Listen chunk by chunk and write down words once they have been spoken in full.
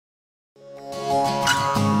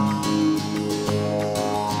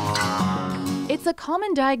a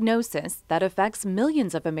common diagnosis that affects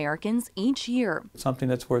millions of Americans each year. Something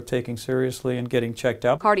that's worth taking seriously and getting checked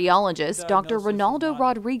out. Cardiologist Dr. Rolando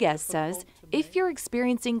Rodriguez says if you're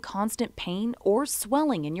experiencing constant pain or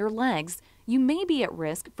swelling in your legs, you may be at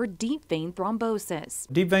risk for deep vein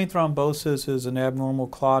thrombosis. Deep vein thrombosis is an abnormal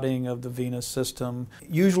clotting of the venous system,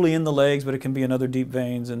 usually in the legs, but it can be in other deep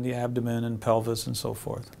veins in the abdomen and pelvis and so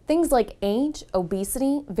forth. Things like age,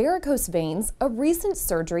 obesity, varicose veins, a recent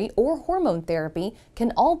surgery, or hormone therapy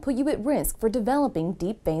can all put you at risk for developing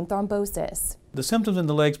deep vein thrombosis. The symptoms in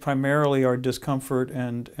the legs primarily are discomfort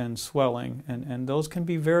and swelling, and those can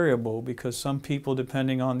be variable because some people,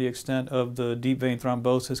 depending on the extent of the deep vein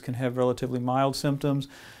thrombosis, can have relatively mild symptoms,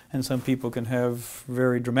 and some people can have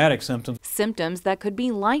very dramatic symptoms. Symptoms that could be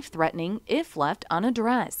life-threatening if left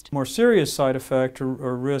unaddressed. More serious side effect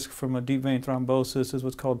or risk from a deep vein thrombosis is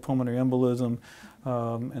what's called pulmonary embolism,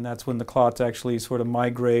 and that's when the clots actually sort of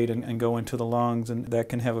migrate and go into the lungs, and that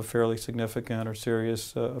can have a fairly significant or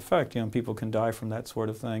serious effect. People can die from that sort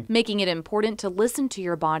of thing. Making it important to listen to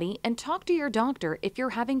your body and talk to your doctor if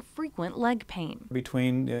you're having frequent leg pain.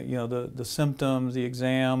 Between the symptoms, the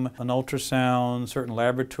exam, an ultrasound, certain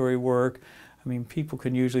laboratory work, people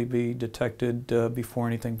can usually be detected before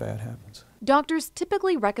anything bad happens. Doctors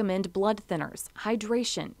typically recommend blood thinners,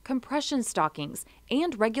 hydration, compression stockings,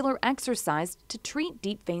 and regular exercise to treat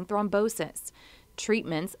deep vein thrombosis.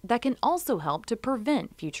 Treatments that can also help to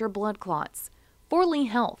prevent future blood clots. For Lee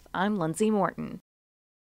Health, I'm Lindsay Morton.